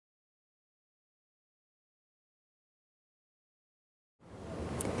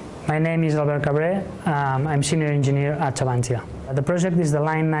My name is Albert Cabré. I'm senior engineer at Abantia. The project is the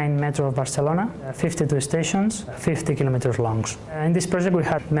Line 9 Metro of Barcelona, 52 stations, 50 kilometers long. In this project we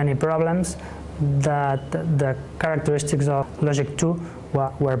had many problems that the characteristics of Logic 2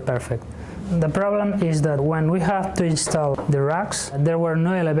 were perfect. The problem is that when we have to install the racks, there were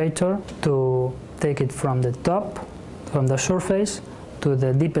no elevator to take it from the top, from the surface, to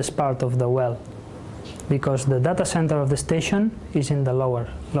the deepest part of the well, because the data center of the station is in the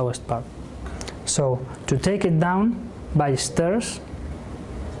lowest part. So to take it down by stairs,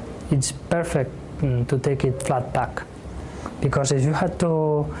 it's perfect to take it flat pack, because if you had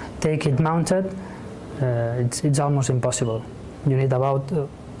to take it mounted, it's almost impossible. You need about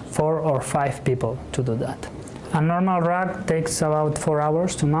 4 or 5 people to do that. A normal rack takes about 4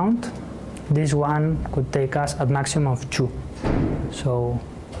 hours to mount. This one could take us at maximum of 2. So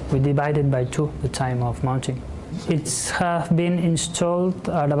we divided by 2 the time of mounting. It's have been installed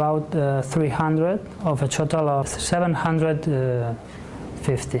at about 300 of a total of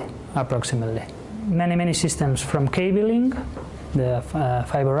 750 approximately. Many systems, from cabling, the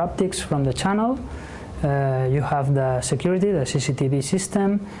fiber optics from the channel, you have the security, the CCTV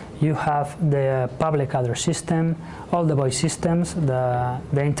system, you have the public address system, all the voice systems, the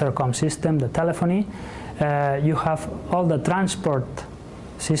intercom system, the telephony. You have all the transport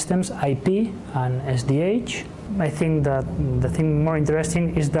systems, IP and SDH. I think that the thing more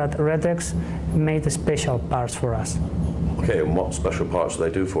interesting is that Retex made special parts for us. Okay, and what special parts do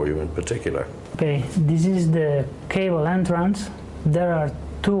they do for you in particular? Okay, this is the cable entrance. There are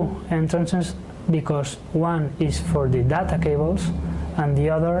 2 entrances, because one is for the data cables and the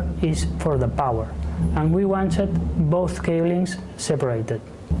other is for the power. And we wanted both cablings separated.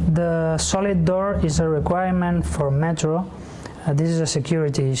 The solid door is a requirement for Metro. This is a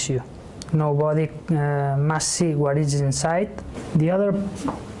security issue. Nobody must see what is inside. The other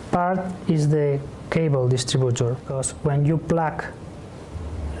part is the cable distributor, because when you plug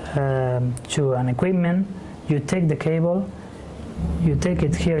to an equipment, you take the cable, you take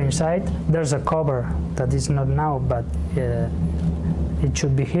it here inside. There's a cover that is not now, but it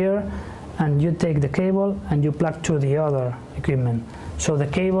should be here, and you take the cable and you plug to the other equipment. So the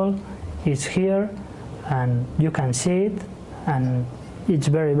cable is here and you can see it, and it's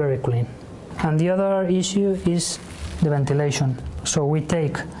very clean. And the other issue is the ventilation. So we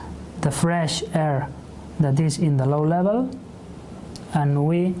take the fresh air that is in the low level and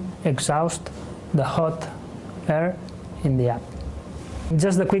we exhaust the hot air in the up.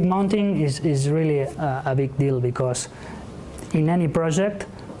 Just the quick mounting is really a big deal, because in any project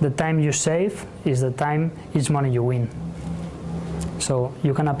the time you save is the time is money you win. So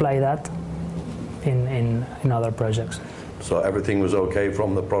you can apply that in other projects. So everything was okay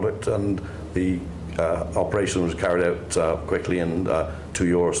from the product, and the operation was carried out quickly and to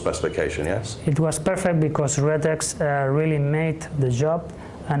your specification, yes? It was perfect because Retex really made the job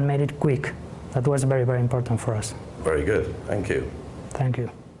and made it quick. That was very important for us. Very good, thank you. Thank you.